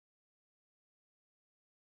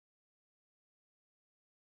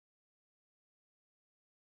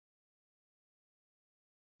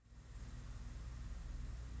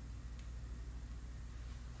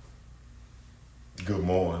Good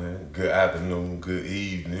morning, good afternoon, good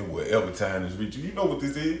evening, whatever time is reaching. You know what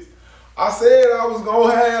this is. I said I was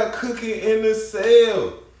gonna have cooking in the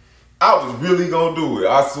cell. I was really gonna do it.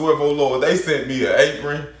 I swear for Lord, they sent me an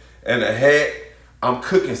apron and a hat. I'm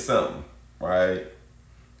cooking something, right?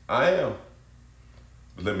 I am.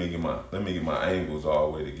 Let me get my angles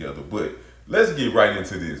all the way together. But let's get right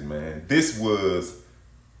into this, man. This was.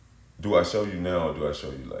 Do I show you now or do I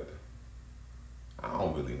show you later? I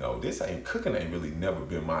don't really know. This ain't cooking ain't really never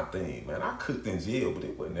been my thing, man. I cooked in jail, but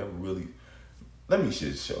it was never really. Let me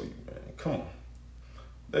just show you, man. Come on,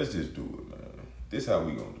 let's just do it, man. This how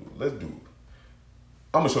we gonna do it. Let's do it.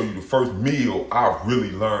 I'm gonna show you the first meal I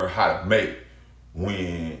really learned how to make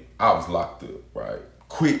when I was locked up. Right,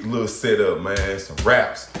 quick little setup, man. Some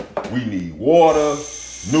wraps. We need water,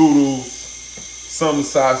 noodles, some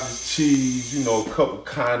sausage, cheese. You know, a couple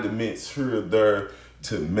condiments here or there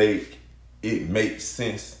to make it makes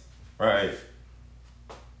sense, right?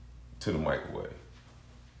 To the microwave.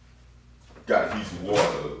 Gotta heat the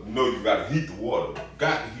water. You know you gotta heat the water.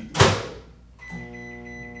 Got to heat the water.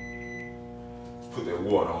 Put that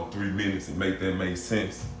water on 3 minutes and make that make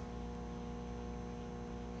sense.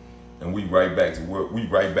 And we right back to work. We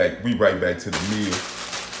right back to the meal.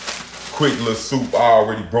 Quick little soup. I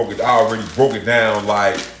already broke it down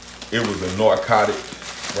like it was a narcotic,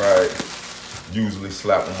 right? Usually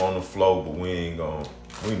slap them on the floor, but we not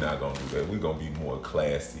gonna do that. We gonna be more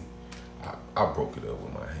classy. I broke it up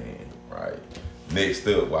with my hand, right? Next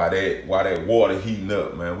up, while that water heating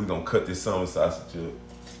up, man, we gonna cut this summer sausage up.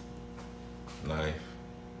 Knife.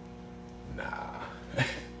 Nah.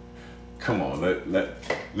 Come on,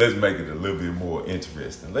 let's make it a little bit more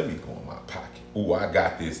interesting. Let me go in my pocket. Ooh, I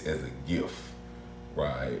got this as a gift,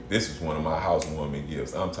 right? This is one of my housewarming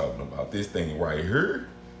gifts. I'm talking about this thing right here.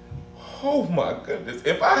 Oh my goodness.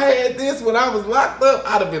 If I had this when I was locked up,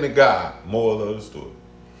 I'd have been a god. Moral of the story.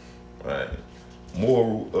 Right?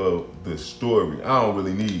 Moral of the story. I don't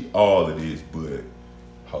really need all of this, but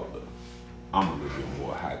hold up. I'm a little bit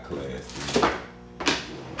more high class than that.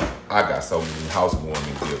 I got so many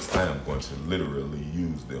housewarming gifts. I am going to literally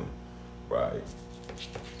use them. Right?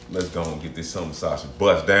 Let's go and get this summer sausage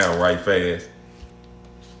bust down right fast.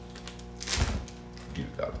 Get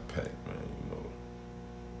it out the pack, man. You know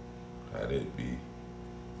how that be.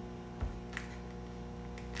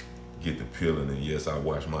 Get the peeling, and yes, I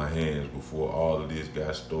washed my hands before all of this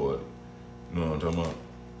got started. You know what I'm talking about?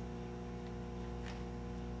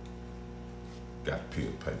 Got to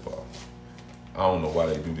peel the paper off. I don't know why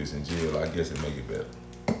they do this in jail. I guess it make it better.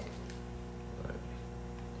 Right.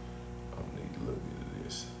 I'm gonna need a little bit of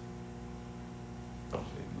this. I'm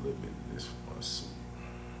gonna need a little bit of this for my soup.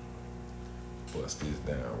 Bust this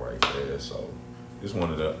down right there. So this one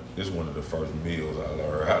of the first meals I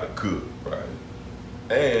learned how to cook, right?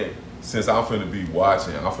 And since I'm finna be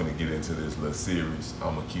watching, I'm finna get into this little series.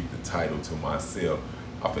 I'm gonna keep the title to myself.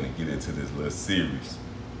 I'm finna get into this little series,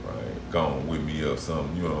 right? Gone with me up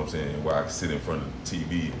something, you know what I'm saying? Where I can sit in front of the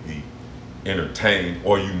TV and be entertained,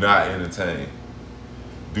 or you not entertained.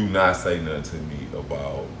 Do not say nothing to me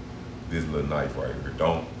about this little knife right here.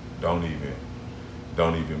 Don't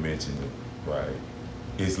even mention it, right?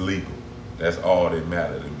 It's legal. That's all that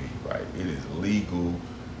matters to me, right? It is legal.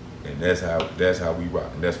 And that's how we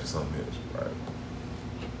rock, and that's for something else, right?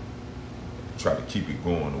 Try to keep it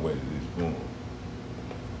going the way that it's going.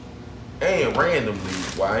 And randomly,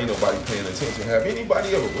 while ain't nobody paying attention, have anybody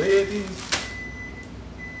ever read these?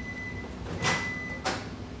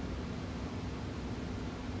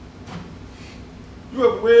 You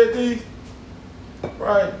ever read these?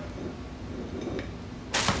 Right?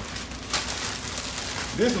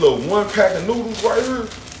 This little one pack of noodles right here,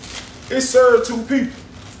 it served 2 people.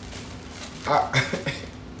 I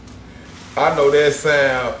know that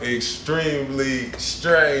sound extremely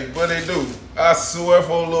strange, but it do. I swear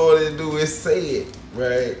for Lord it do. It said,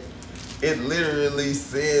 right? It literally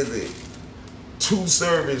says it. 2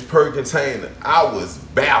 servings per container. I was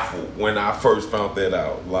baffled when I first found that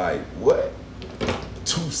out. Like, what?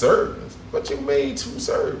 2 servings? What you mean 2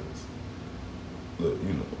 servings? Look,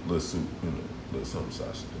 you know, little soup, you know, little something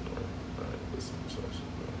sausage in there. Right? Little something sausage.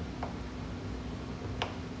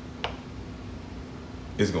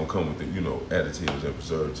 It's gonna come with the, you know, additives and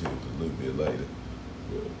preservatives a little bit later.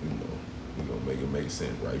 But, you know, we're gonna make it make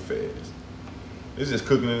sense right fast. It's just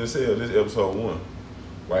cooking in the cell. This is episode 1.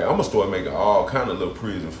 Right? I'm gonna start making all kind of little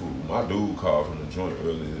prison food. My dude called from the joint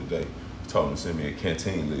earlier today. He told him to send me a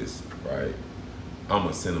canteen list, right? I'm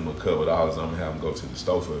gonna send him a couple dollars. I'm gonna have him go to the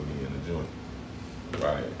store for me in the joint.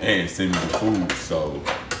 Right? And send me the food so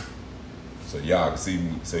y'all can see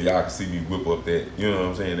me whip up that, you know what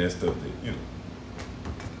I'm saying, that stuff that, you know.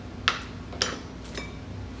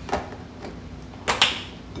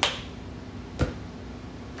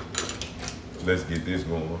 Let's get this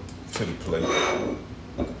going to the plate.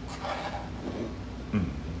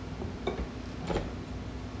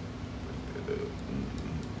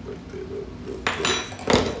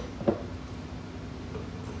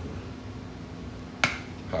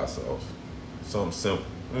 Hot sauce. Something simple.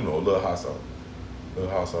 You know, a little hot sauce. A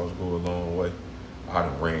little hot sauce go a long way. I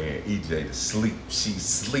done ran EJ to sleep. She's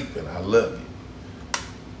sleeping. I love it.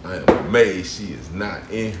 I am amazed she is not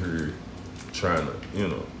in here trying to, you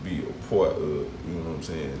know, be a part of, you know what I'm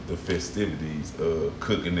saying, the festivities of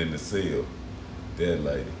cooking in the cell. That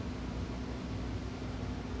lady.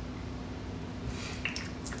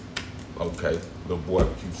 Okay, little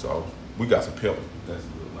barbecue sauce. We got some peppers. That's a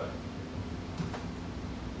little light.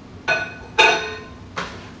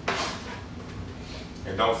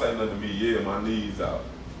 And don't say nothing to me, yeah, my knees out.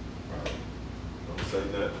 Right. Don't say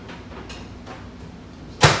nothing.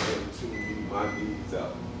 Don't say nothing to me, my knees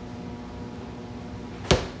out.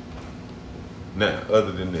 Now,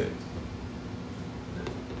 other than that,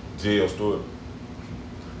 jail story.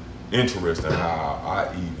 Interesting how I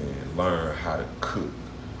even learned how to cook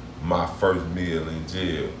my first meal in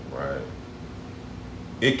jail, right?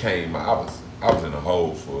 It came, I was in a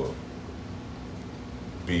hole for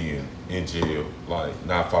being in jail, like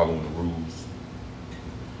not following the rules.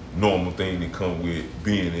 Normal thing that come with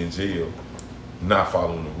being in jail, not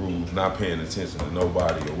following the rules, not paying attention to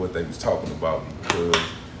nobody or what they was talking about, because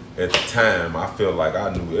at the time I felt like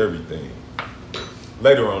I knew everything.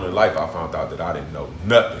 Later on in life I found out that I didn't know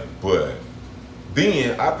nothing, but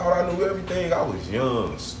then I thought I knew everything. I was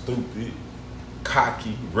young, stupid,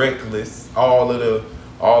 cocky, reckless, all of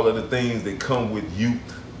the things that come with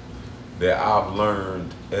youth that I've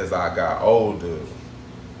learned as I got older.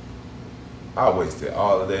 I wasted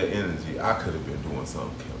all of that energy. I could have been doing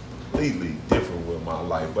something completely different with my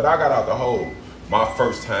life. But I got out the hole my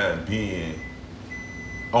first time being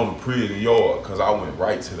on the prison yard, because I went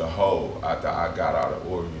right to the hole after I got out of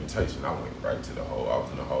orientation. I went right to the hole. I was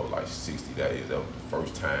in the hole like 60 days. That was the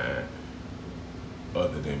first time,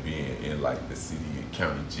 other than being in like the city and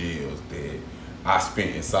county jails, that I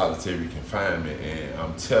spent in solitary confinement. And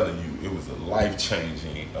I'm telling you, it was a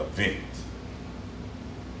life-changing event.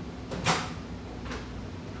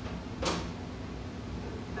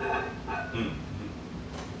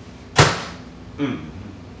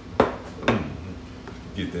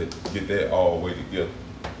 Get that all the way together.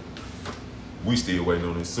 We still waiting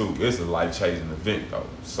on this soup. It's a life-changing event though.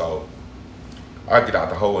 So I get out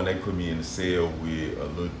the hole and they put me in the cell with a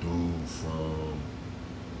little dude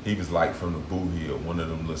he was like from the Boo Hill, one of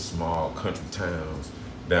them little small country towns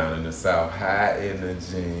down in the South. High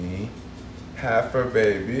energy, heifer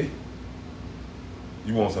baby.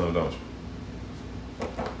 You want something, don't you?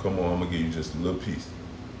 Come on, I'm gonna give you just a little piece.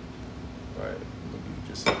 All right, I'm gonna give you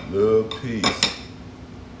just a little piece.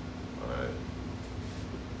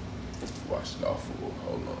 Wash it off for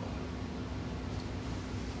hold on.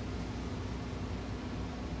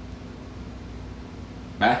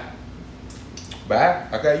 Bye.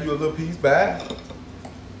 I got you a little piece, bye.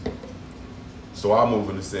 So I move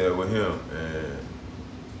in the cell with him, and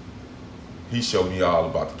he showed me all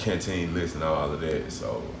about the canteen list and all of that.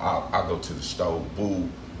 So I go to the store, boo.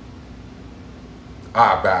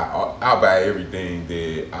 I buy everything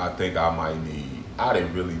that I think I might need. I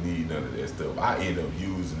didn't really need none of that stuff. I end up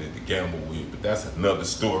using it to gamble with, but that's another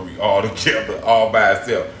story altogether, all by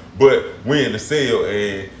itself. But we're in the cell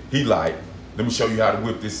and he like, let me show you how to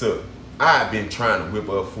whip this up. I've been trying to whip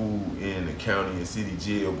up food in the county and city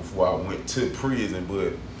jail before I went to prison,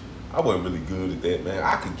 but I wasn't really good at that, man.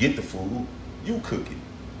 I could get the food, you cook it.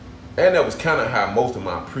 And that was kind of how most of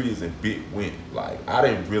my prison bit went. Like, I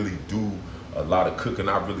didn't really do a lot of cooking.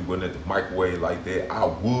 I really wasn't at the microwave like that. I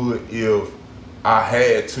would if I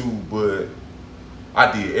had to, but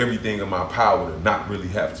I did everything in my power to not really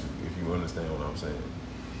have to, if you understand what I'm saying.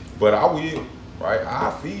 But I will, right? I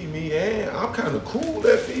feed me, and I'm kind of cool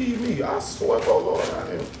that feed me. I swear, oh Lord,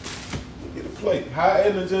 I am. Get a plate. High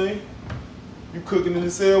energy. You cooking in the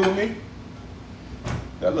cell with me?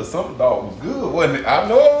 That little something dog was good, wasn't it? I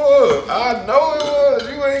know it was. I know it was.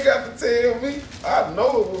 You ain't got to tell me. I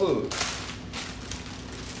know it was.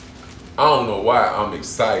 I don't know why I'm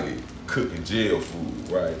excited cooking jail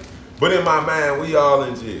food, right? But in my mind, we all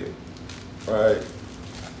in jail, right?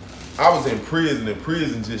 I was in prison, and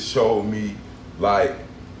prison just showed me like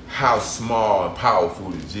how small and powerful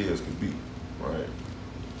the jails could be, right?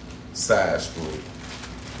 Side story.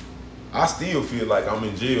 I still feel like I'm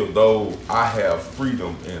in jail, though I have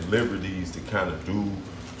freedom and liberties to kind of do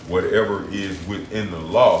whatever is within the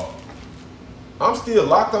law. I'm still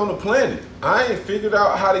locked on the planet. I ain't figured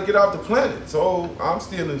out how to get off the planet, so I'm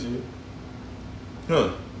still in jail.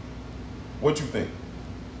 Huh. What you think?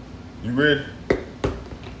 You ready?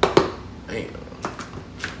 Damn.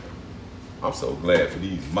 I'm so glad for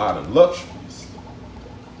these modern luxuries.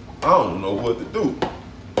 I don't know what to do.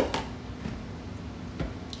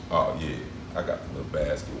 Oh yeah, I got the little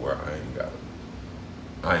basket where I ain't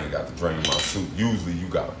got to drain my soup. Usually you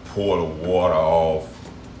gotta pour the water off,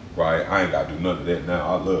 right? I ain't gotta do none of that now.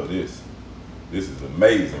 I love this. This is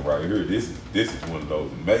amazing right here. This is one of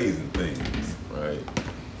those amazing things, right?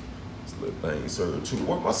 This little thing served too.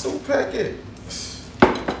 Where my soup pack at?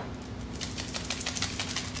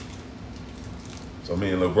 So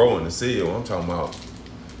me and Lil Bro in the cell, I'm talking about,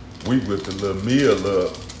 we whipped a little meal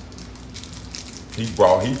up. He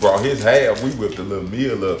brought his half, we whipped a little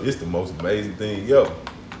meal up. It's the most amazing thing ever.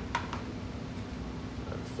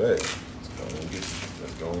 Matter of fact,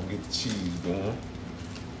 let's go and get the cheese going.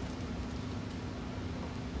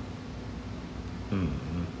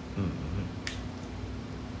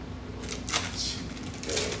 Cheese,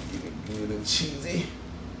 get it good and cheesy.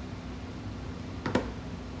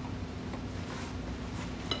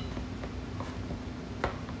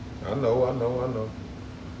 I know.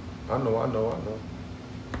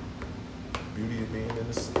 Beauty of being in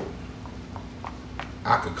the city.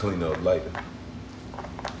 I could clean up later.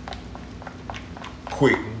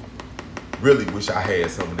 Quick. Really wish I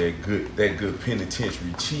had some of that good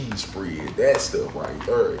penitentiary cheese spread. That stuff right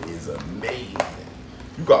there is amazing.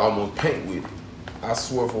 You can almost paint with it. I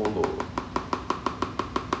swear for the Lord.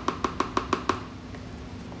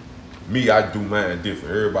 Me, I do mine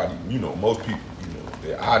different. Everybody, most people,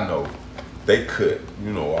 that I know, they cut,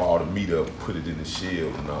 all the meat up and put it in the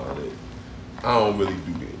shells and all that. I don't really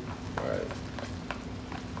do that, right?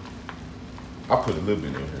 I put a little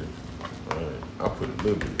bit in here, right? I put a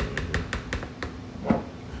little bit in here.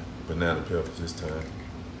 Banana peppers this time,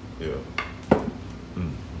 yeah.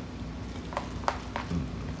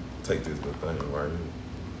 Take this little thing right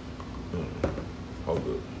here. Hold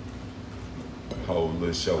up. Whole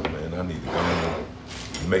little show, man. I need to go on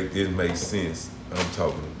and make this make sense. I'm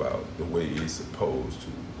talking about the way it's supposed to.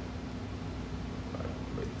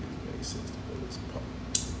 Make this make sense the way it's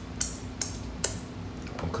supposed.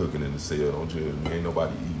 I'm cooking in the cell, don't judge me. Ain't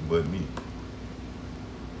nobody eating but me.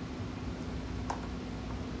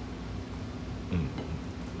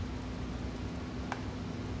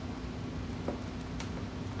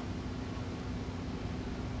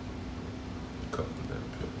 Couple of that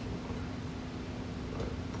peppers.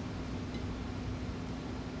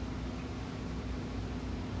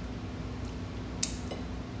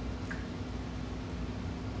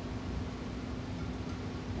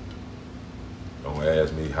 Don't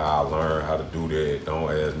ask me how I learned how to do that. Don't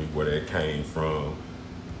ask me where that came from.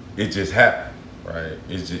 It just happened, right?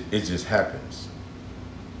 It just happens.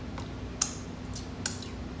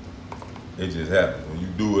 It just happens. When you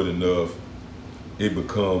do it enough, it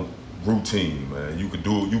becomes routine, man. You could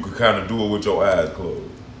do it. You could kind of do it with your eyes closed.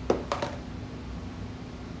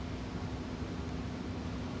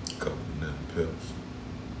 Couple of banana peppers.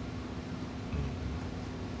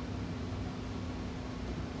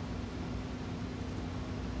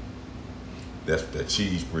 That's what that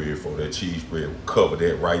cheese spread for. That cheese spread will cover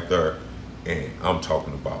that right there. And I'm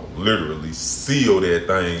talking about literally seal that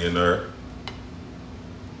thing in there.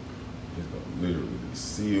 It's gonna literally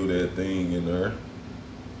seal that thing in there.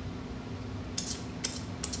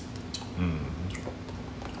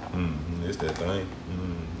 It's that thing.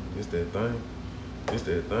 It's that thing. It's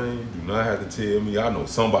that thing. You do not have to tell me. I know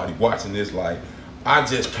somebody watching this like, I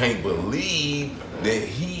just can't believe that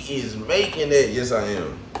he is making that. Yes, I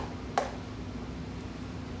am.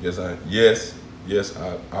 Yes,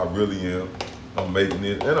 I really am. I'm making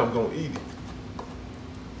it and I'm gonna eat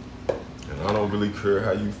it. And I don't really care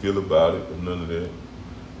how you feel about it or none of that.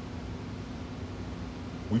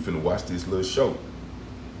 We finna watch this little show.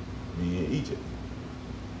 Me and EJ.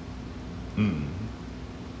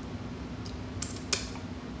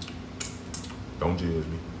 Don't judge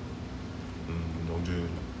me. Don't judge me.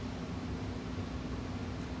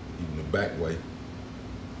 Even the back way.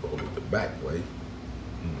 Roll it the back way.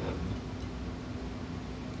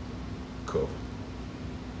 Cover.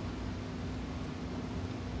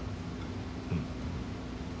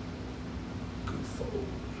 Good fold.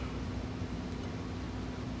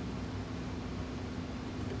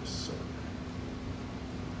 Yes, sir.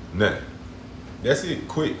 Now, that's it.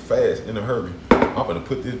 Quick, fast, in a hurry. I'm gonna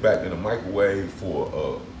put this back in the microwave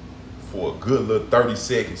for a good little 30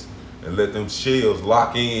 seconds and let them shells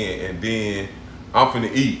lock in, and then I'm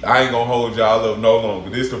finna eat. I ain't gonna hold y'all up no longer.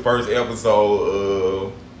 This is the first episode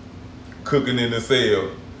of Cooking in the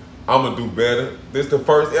Cell. I'm gonna do better. This is the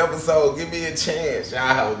first episode. Give me a chance. Y'all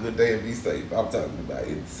have a good day and be safe. I'm talking about it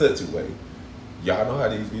in such a way. Y'all know how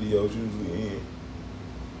these videos usually end.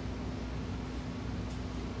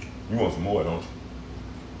 You want some more, don't you?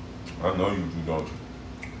 I know you do, don't you?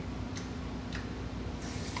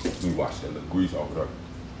 Let me wash that little grease off of there.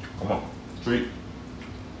 Come on, treat.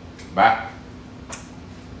 Bye.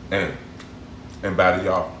 And bye to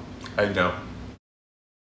y'all. Hey now.